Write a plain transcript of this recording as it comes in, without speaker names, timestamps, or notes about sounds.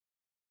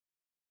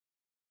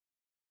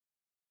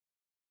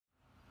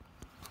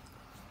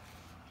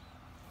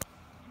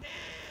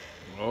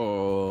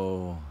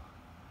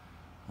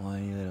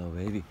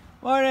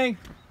Morning.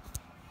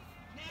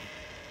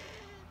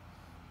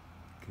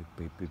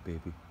 Good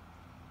baby.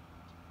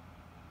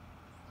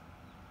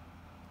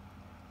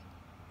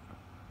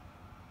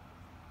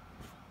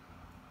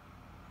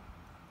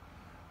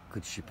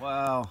 Good sheep.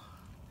 Wow.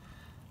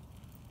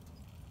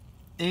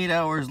 8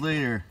 hours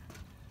later,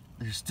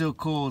 there's still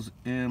coals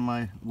in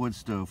my wood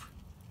stove.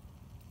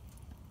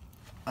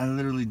 I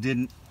literally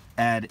didn't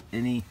add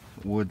any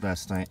wood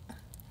last night.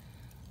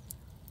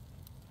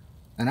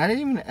 And I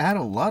didn't even add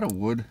a lot of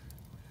wood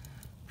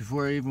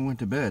before I even went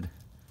to bed.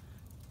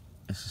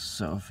 This is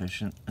so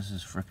efficient. This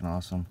is freaking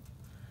awesome.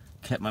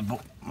 Kept my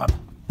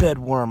bed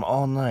warm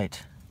all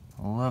night.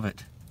 I love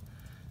it.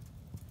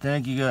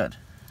 Thank you, God.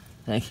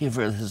 Thank you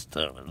for this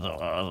stuff. It's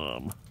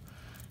awesome.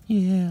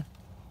 Yeah.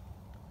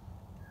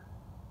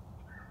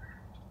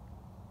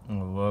 I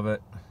love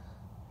it.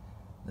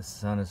 The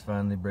sun is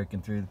finally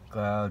breaking through the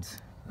clouds,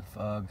 the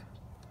fog,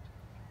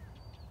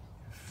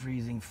 the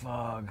freezing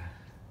fog,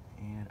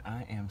 and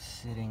I am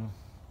sitting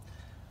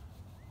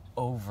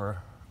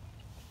over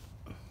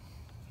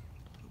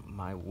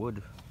my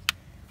wood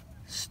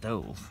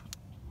stove.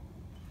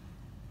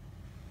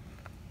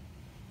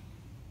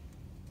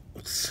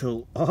 It's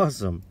so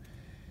awesome.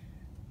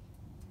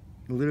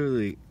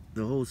 Literally,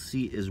 the whole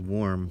seat is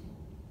warm,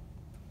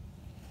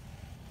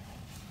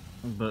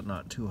 but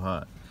not too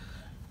hot,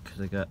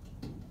 because I got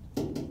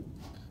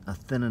a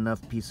thin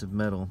enough piece of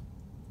metal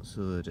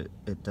so that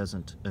it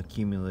doesn't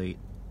accumulate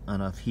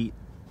enough heat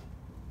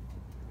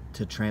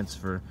to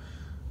transfer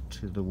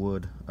to the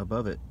wood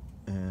above it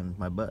and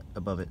my butt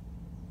above it,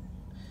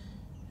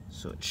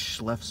 so it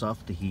schleps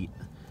off the heat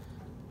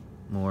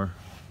more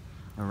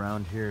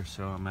around here.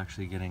 So I'm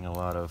actually getting a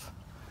lot of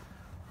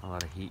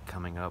heat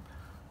coming up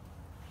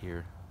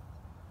here.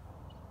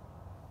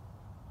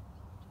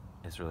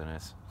 It's really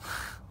nice.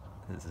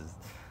 This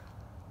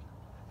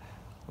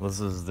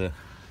is the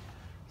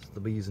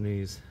bee's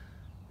knees.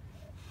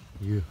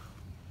 You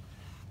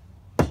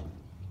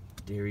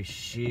dairy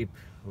sheep,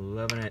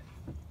 loving it.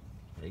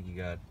 Thank you,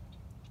 God.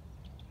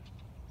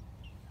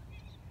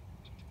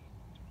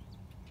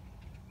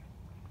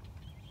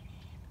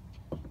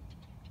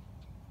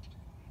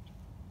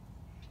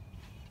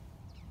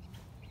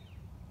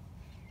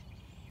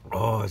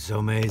 Oh, it's so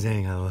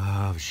amazing. I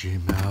love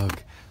sheep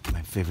milk. It's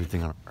my favorite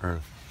thing on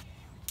earth.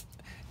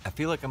 I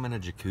feel like I'm in a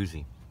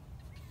jacuzzi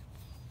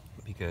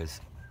because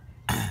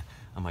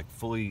I'm like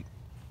fully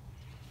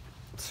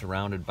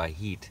surrounded by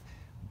heat,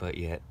 but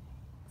yet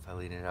if I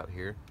lean it out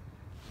here,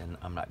 then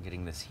I'm not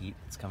getting this heat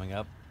that's coming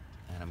up,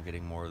 and I'm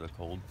getting more of the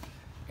cold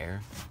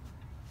air.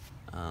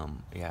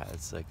 Yeah,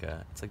 it's like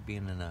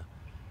being in a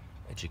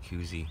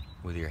jacuzzi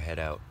with your head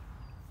out.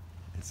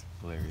 It's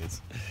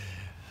hilarious.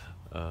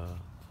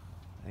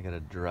 I got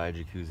a dry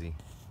jacuzzi.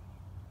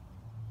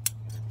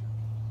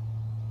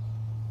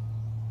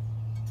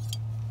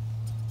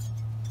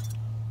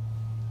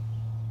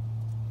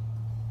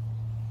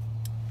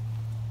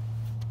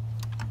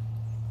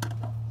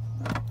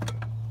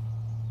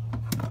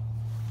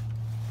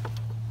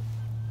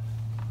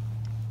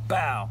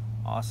 Bow!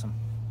 Awesome.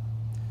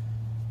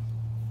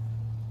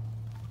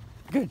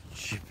 Good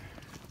sheep.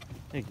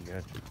 Thank you,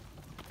 God.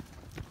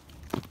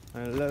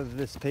 I love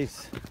this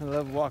pace. I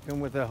love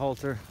walking with a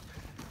halter.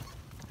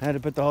 I had to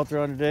put the halter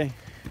on today.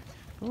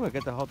 Oh, I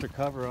got the halter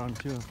cover on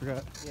too, I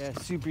forgot. Yeah,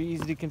 super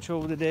easy to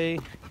control today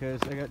because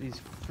I got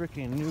these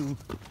freaking new,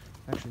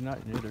 actually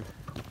not new, they're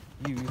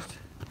used,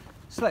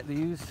 slightly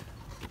used.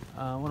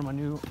 One of my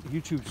new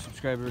YouTube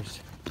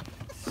subscribers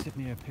sent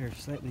me a pair of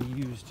slightly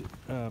used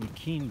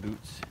Keen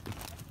boots.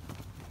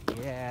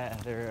 Yeah,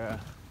 they're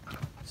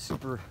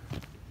super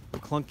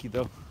clunky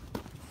though,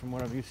 from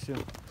what I'm used to.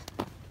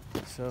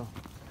 So,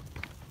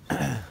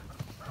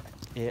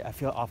 yeah, I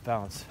feel off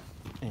balance.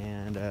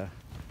 And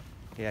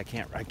yeah,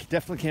 I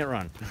definitely can't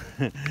run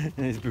in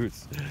these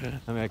boots.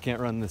 I mean, I can't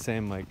run the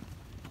same like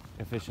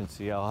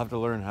efficiency. I'll have to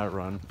learn how to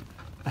run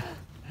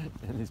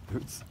in these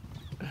boots.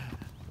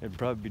 It'd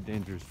probably be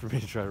dangerous for me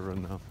to try to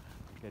run though.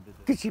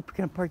 Good sheep,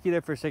 can I park you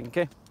there for a second,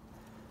 okay?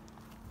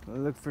 I'll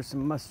look for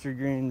some mustard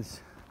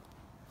greens.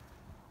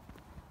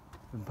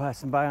 Been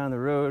passing by on the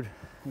road,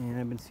 and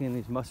I've been seeing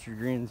these mustard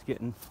greens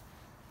getting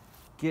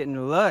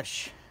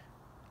lush.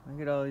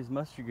 Look at all these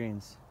mustard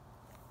greens.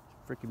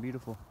 Freaking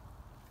beautiful.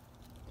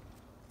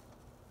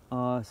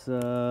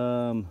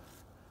 Awesome.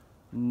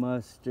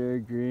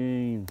 Mustard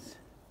greens.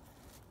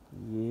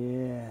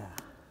 Yeah.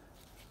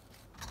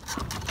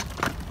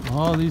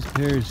 All these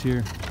pears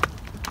here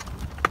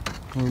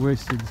were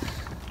wasted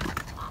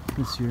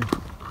this year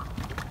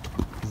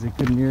because they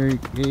couldn't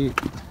irrigate,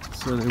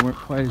 so they weren't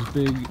quite as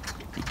big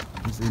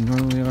as they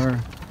normally are.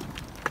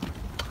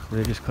 So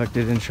they just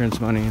collected insurance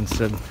money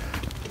instead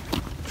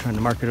of trying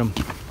to market them.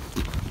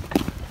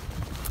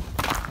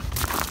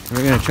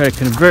 We're going to try to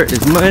convert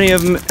as many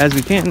of them as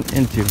we can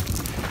into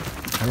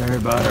pear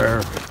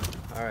butter.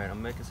 Alright,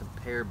 I'm making some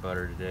pear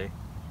butter today.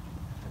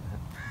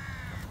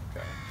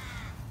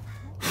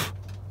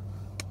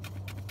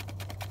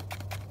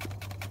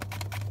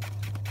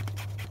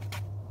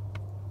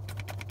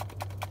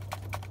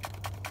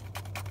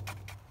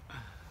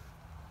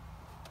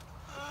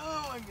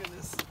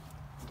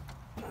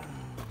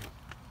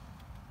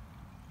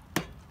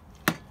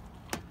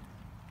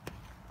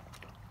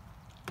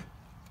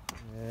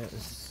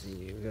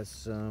 got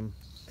some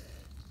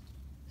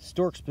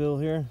stork's-bill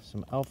here,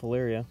 some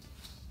alphilaria.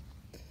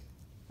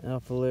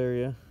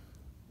 Alphilaria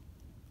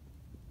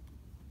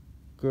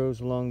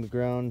grows along the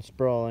ground,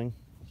 sprawling.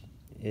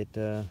 It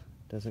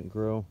doesn't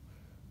grow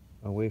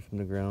away from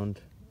the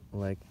ground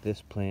like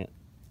this plant,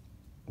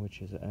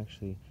 which is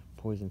actually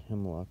poison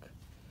hemlock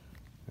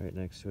right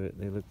next to it.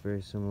 They look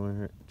very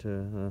similar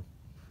to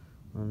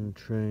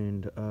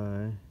untrained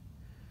eye.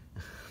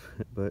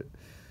 But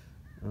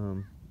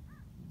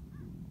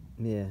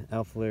yeah,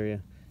 alphilaria.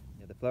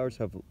 Yeah, the flowers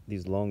have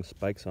these long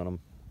spikes on them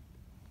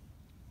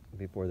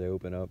before they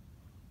open up.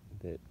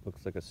 That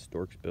looks like a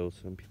stork's bill.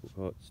 Some people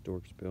call it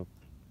stork's bill.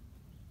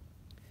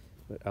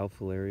 But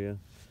alphilaria,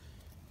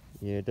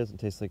 yeah, it doesn't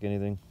taste like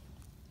anything.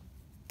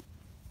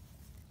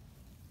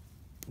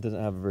 It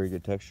doesn't have a very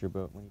good texture,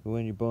 but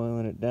when you're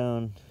boiling it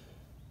down,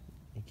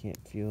 you can't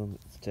feel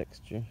its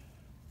texture.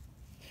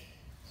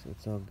 So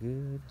it's all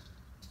good.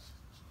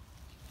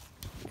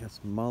 Got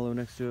some mallow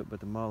next to it, but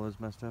the mallow is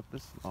messed up.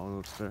 This mallow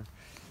looks better.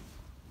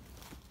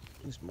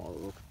 This mallow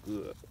looks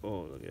good.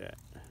 Oh, look at that.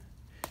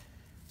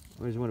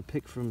 Always want to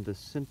pick from the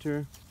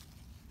center.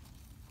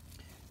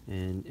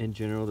 And in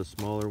general, the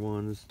smaller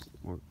ones,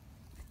 more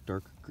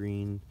dark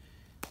green,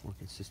 more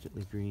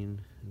consistently green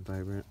and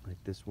vibrant.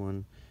 Like this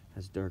one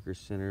has darker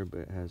center,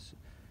 but it has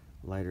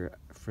lighter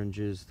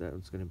fringes. That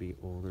one's going to be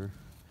older.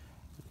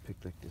 I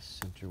picked like this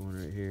center one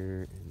right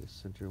here, and this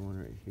center one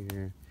right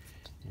here.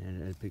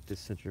 And I picked this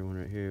center one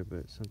right here,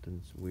 but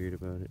something's weird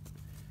about it.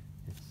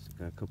 It's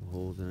got a couple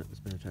holes in it. It's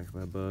been attacked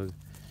by a bug.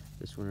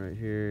 This one right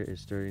here is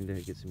starting to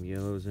get some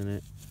yellows in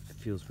it. It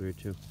feels weird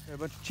too. Got a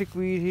bunch of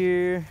chickweed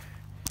here.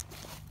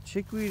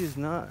 Chickweed does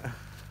not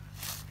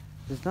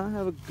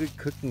have a good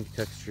cooking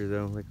texture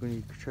though. Like when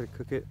you try to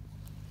cook it,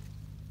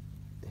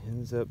 it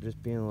ends up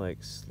just being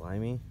like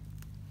slimy.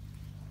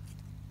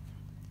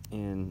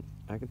 And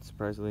I can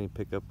surprisingly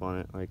pick up on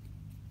it like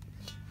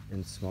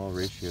in small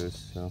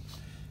ratios. So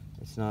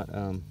it's not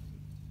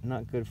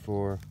good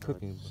for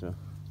cooking. So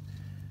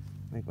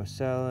make my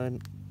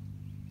salad.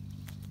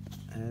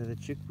 Add the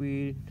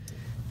chickweed.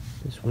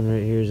 This one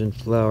right here is in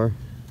flower.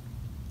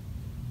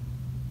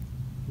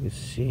 You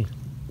see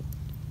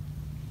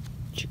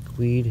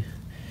chickweed.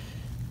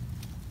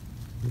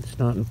 It's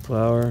not in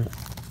flower.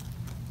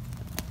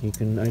 You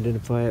can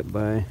identify it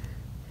by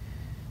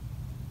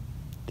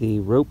the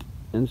rope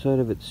inside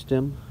of its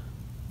stem,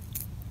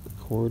 the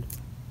cord.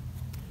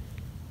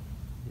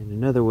 And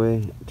another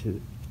way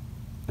to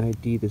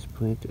ID this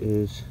plant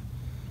is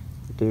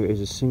that there is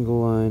a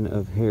single line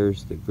of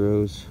hairs that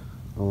grows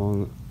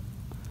along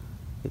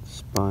its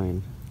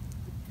spine.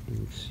 You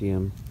can see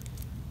them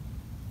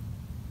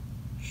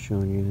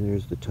showing you.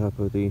 There's the top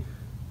of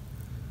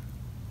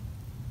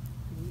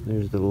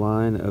there's the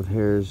line of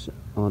hairs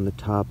on the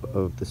top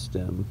of the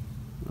stem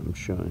I'm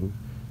showing.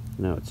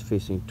 Now it's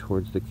facing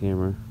towards the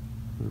camera.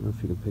 I don't know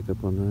if you can pick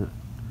up on that.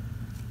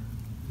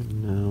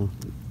 And now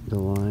the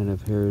line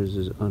of hairs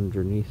is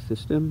underneath the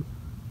stem.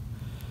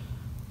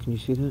 Can you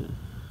see that?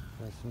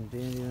 Got some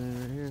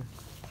dandelion right here.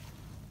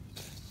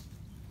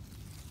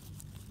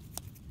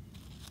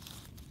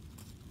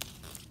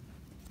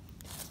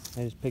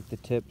 I just picked the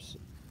tips.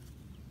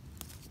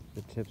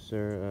 The tips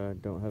are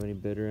don't have any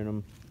bitter in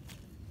them,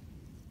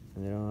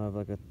 and they don't have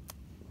like a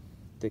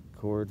thick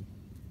cord,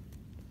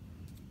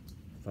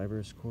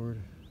 fibrous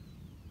cord.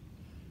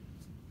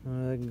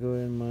 That can go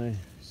in my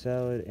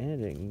salad,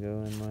 and it can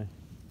go in my.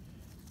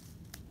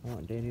 I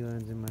want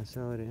dandelions in my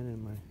salad and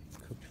in my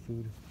cooked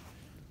food.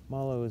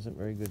 Mallow isn't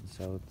very good in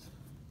salads.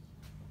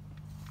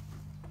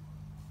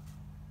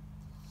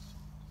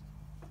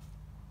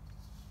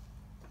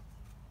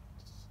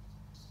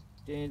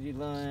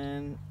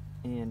 Dandelion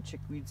and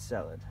chickweed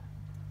salad.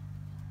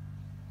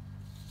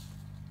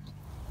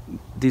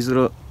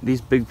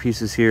 These big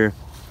pieces here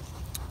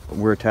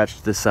were attached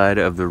to the side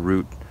of the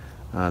root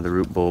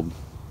bulb,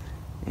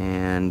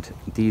 and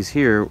these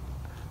here,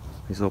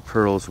 these little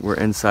pearls, were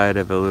inside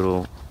of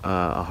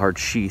a hard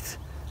sheath,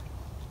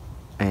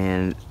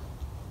 and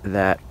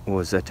that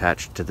was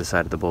attached to the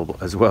side of the bulb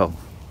as well.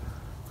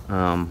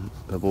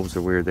 The bulbs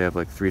are weird. They have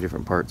like 3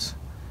 different parts,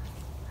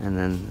 and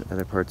then the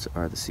other parts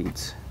are the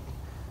seeds.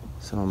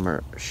 Some of them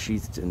are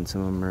sheathed and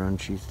some of them are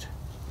unsheathed.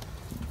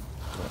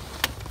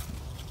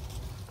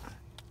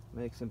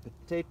 Make some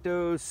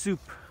potato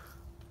soup.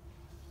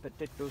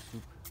 Potato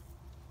soup.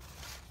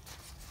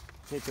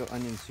 Potato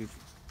onion soup.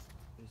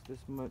 There's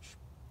this much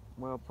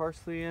wild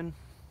parsley in.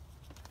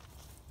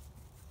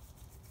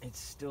 It's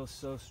still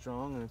so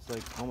strong, and it's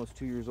like almost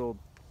 2 years old.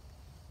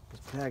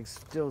 This bag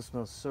still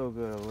smells so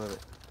good. I love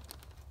it.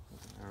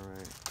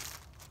 Alright.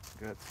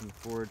 Got some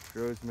foraged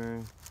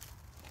rosemary.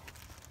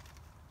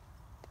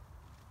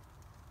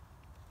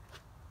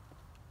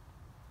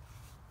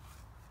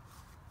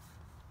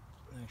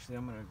 Actually,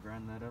 I'm gonna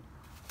grind that up.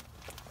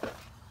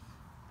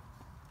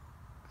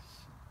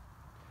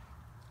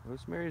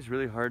 Rosemary is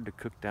really hard to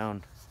cook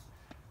down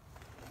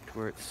to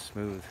where it's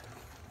smooth.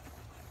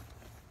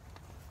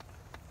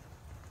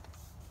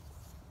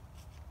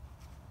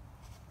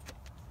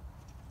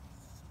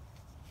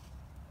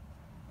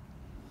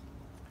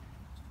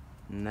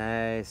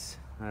 Nice.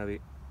 That'll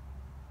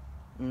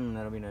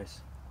be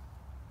nice.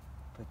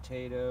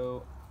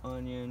 Potato,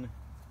 onion,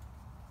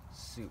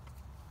 soup.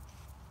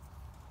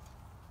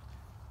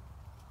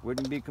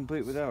 Wouldn't be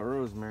complete without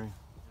rosemary.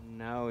 And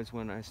now is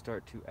when I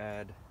start to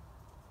add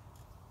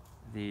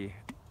the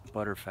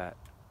butter fat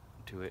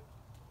to it.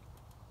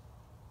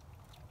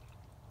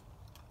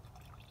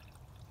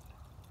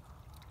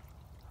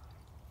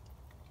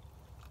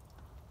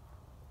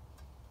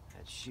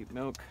 Add sheep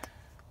milk.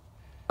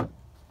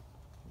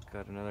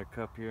 Got another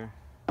cup here.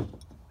 And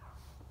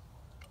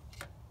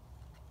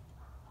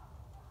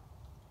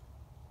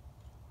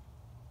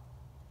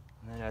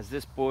then as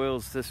this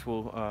boils, this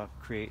will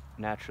create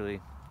naturally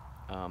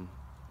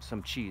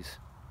some cheese.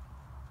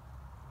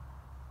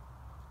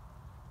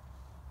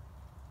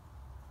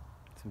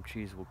 Some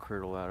cheese will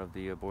curdle out of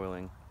the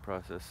boiling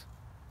process.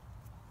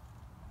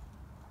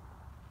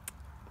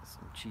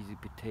 Some cheesy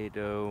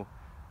potato,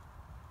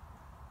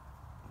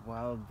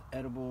 wild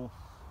edible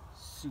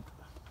soup.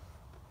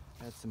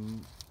 Add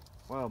some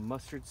wild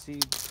mustard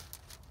seeds.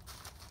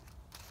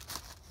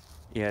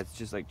 Yeah, it's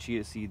just like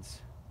chia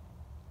seeds.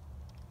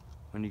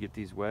 When you get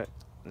these wet,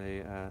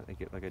 they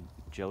get like a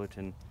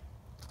gelatin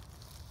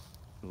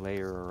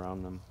layer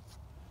around them.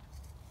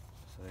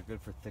 So they're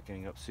good for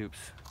thickening up soups.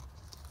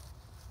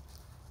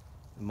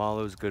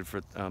 Mallow is good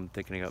for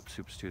thickening up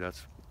soups too.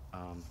 That's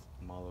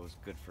mallow is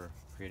good for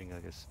creating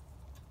like a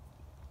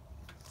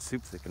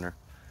soup thickener.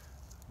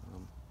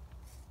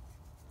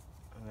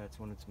 That's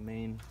one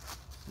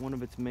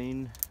of its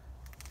main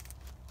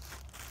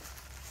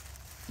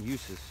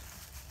uses,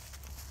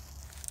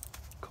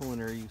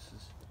 culinary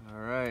uses.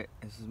 All right,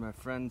 this is my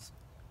friend's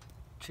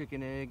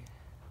chicken egg.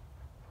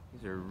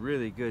 These are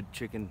really good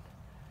chicken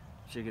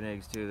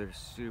eggs too. They're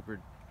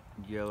super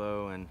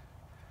yellow and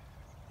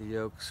the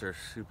yolks are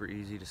super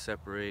easy to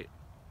separate.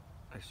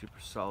 They're super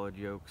solid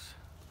yolks.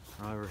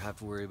 I don't ever have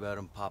to worry about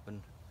them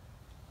popping.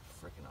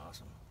 Freaking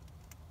awesome.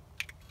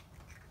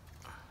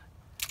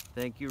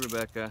 Thank you,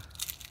 Rebecca.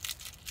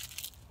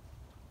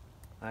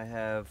 I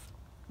have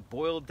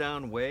boiled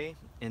down whey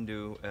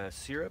into a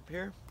syrup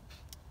here.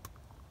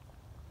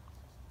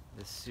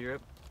 This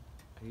syrup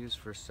I use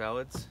for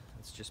salads.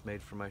 It's just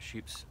made from my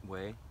sheep's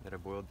whey that I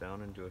boiled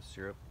down into a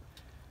syrup.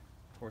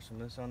 Pour some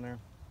of this on there.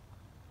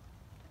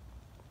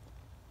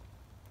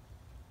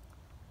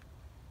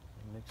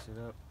 And mix it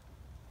up.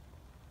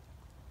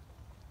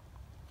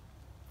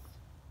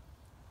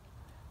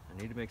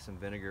 I need to make some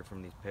vinegar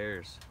from these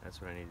pears.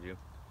 That's what I need to do.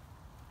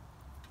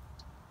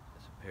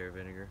 Some pear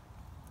vinegar.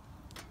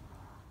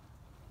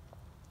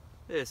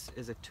 This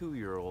is a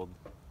 2-year-old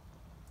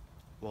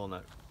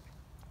walnut.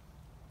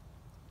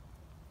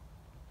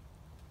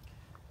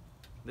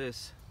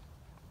 This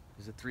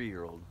is a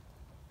 3-year-old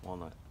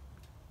walnut.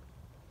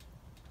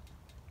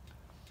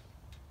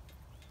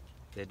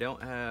 They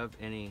don't have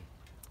any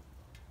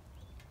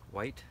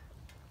white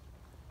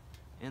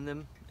in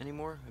them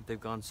anymore. If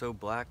they've gone so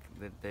black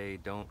that they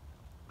don't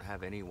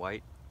have any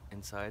white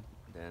inside,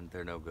 then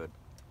they're no good.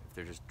 If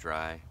they're just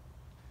dry,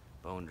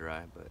 bone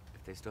dry, but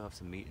if they still have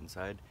some meat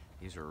inside,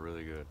 these are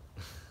really good.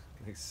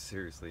 Like,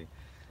 seriously.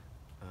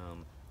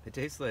 They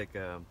taste like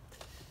a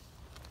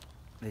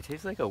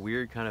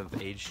weird kind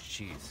of aged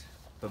cheese,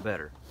 but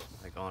better.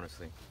 Like,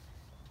 honestly,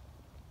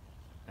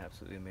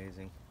 absolutely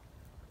amazing.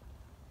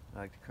 I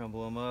like to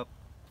crumble them up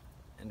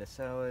into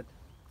salad.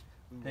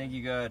 Thank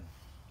you, God.